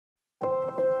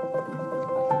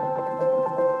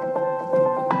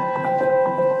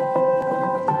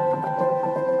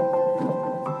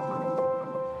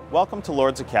Welcome to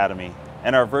Lourdes Academy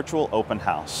and our virtual open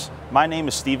house. My name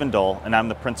is Stephen Dole and I'm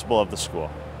the principal of the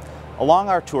school. Along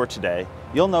our tour today,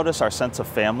 you'll notice our sense of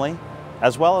family,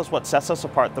 as well as what sets us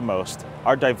apart the most,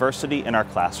 our diversity in our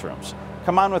classrooms.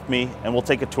 Come on with me and we'll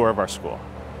take a tour of our school.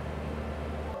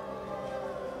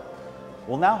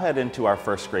 We'll now head into our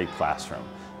first grade classroom.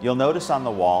 You'll notice on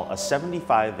the wall a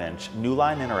 75-inch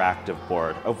Newline interactive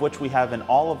board, of which we have in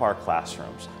all of our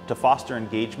classrooms to foster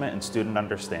engagement and student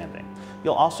understanding.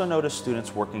 You'll also notice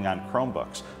students working on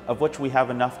Chromebooks, of which we have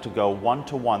enough to go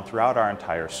one-to-one throughout our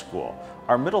entire school.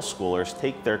 Our middle schoolers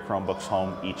take their Chromebooks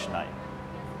home each night.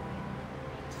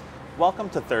 Welcome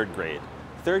to third grade.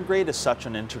 Third grade is such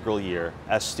an integral year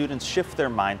as students shift their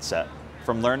mindset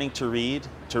from learning to read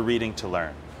to reading to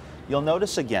learn. You'll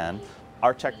notice again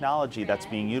our technology that's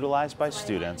being utilized by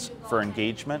students for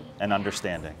engagement and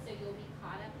understanding.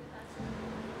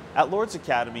 At Lourdes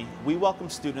Academy, we welcome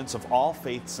students of all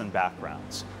faiths and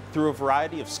backgrounds. Through a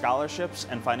variety of scholarships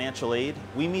and financial aid,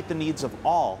 we meet the needs of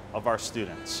all of our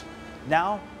students.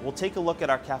 Now, we'll take a look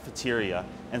at our cafeteria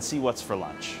and see what's for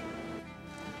lunch.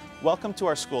 Welcome to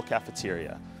our school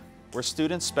cafeteria, where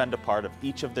students spend a part of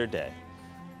each of their day.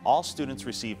 All students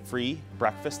receive free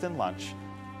breakfast and lunch,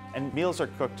 and meals are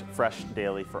cooked fresh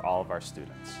daily for all of our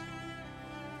students.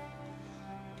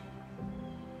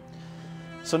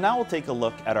 So now we'll take a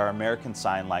look at our American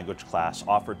Sign Language class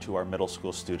offered to our middle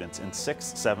school students in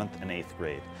 6th, 7th, and 8th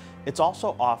grade. It's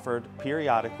also offered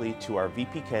periodically to our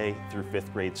VPK through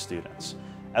 5th grade students.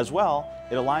 As well,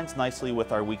 it aligns nicely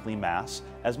with our weekly Mass,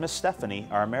 as Miss Stephanie,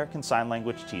 our American Sign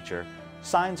Language teacher,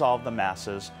 signs all of the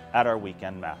Masses at our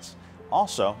weekend Mass.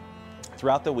 Also,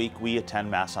 throughout the week, we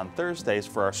attend Mass on Thursdays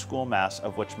for our school Mass,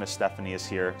 of which Miss Stephanie is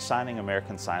here signing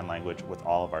American Sign Language with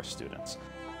all of our students.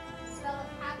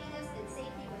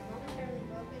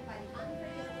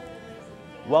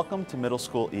 Welcome to Middle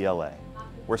School ELA,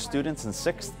 where students in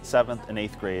 6th, 7th, and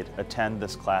 8th grade attend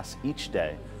this class each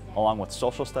day, along with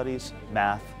social studies,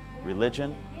 math,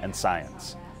 religion, and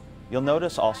science. You'll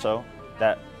notice also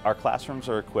that our classrooms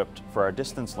are equipped for our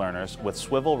distance learners with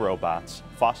swivel robots,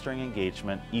 fostering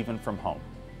engagement even from home.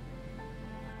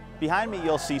 Behind me,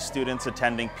 you'll see students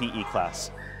attending PE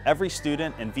class. Every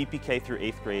student in VPK through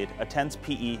 8th grade attends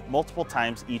PE multiple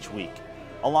times each week,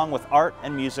 along with art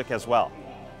and music as well.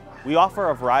 We offer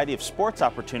a variety of sports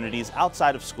opportunities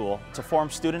outside of school to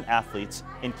form student athletes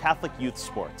in Catholic youth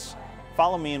sports.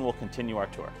 Follow me and we'll continue our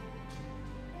tour.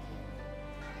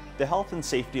 The health and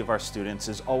safety of our students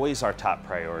is always our top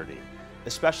priority.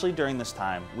 Especially during this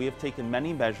time, we have taken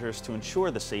many measures to ensure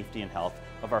the safety and health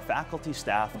of our faculty,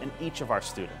 staff, and each of our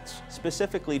students.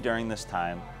 Specifically during this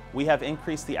time, we have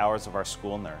increased the hours of our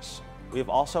school nurse. We have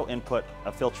also input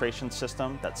a filtration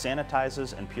system that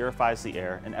sanitizes and purifies the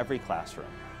air in every classroom,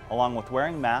 along with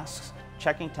wearing masks,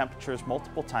 checking temperatures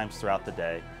multiple times throughout the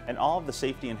day, and all of the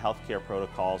safety and healthcare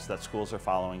protocols that schools are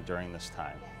following during this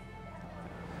time.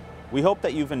 We hope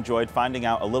that you've enjoyed finding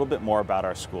out a little bit more about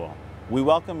our school. We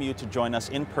welcome you to join us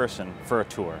in person for a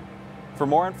tour. For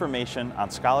more information on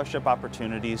scholarship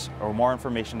opportunities or more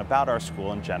information about our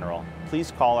school in general,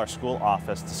 please call our school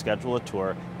office to schedule a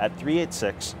tour at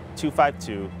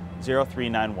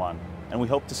 386-252-0391, and we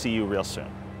hope to see you real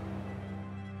soon.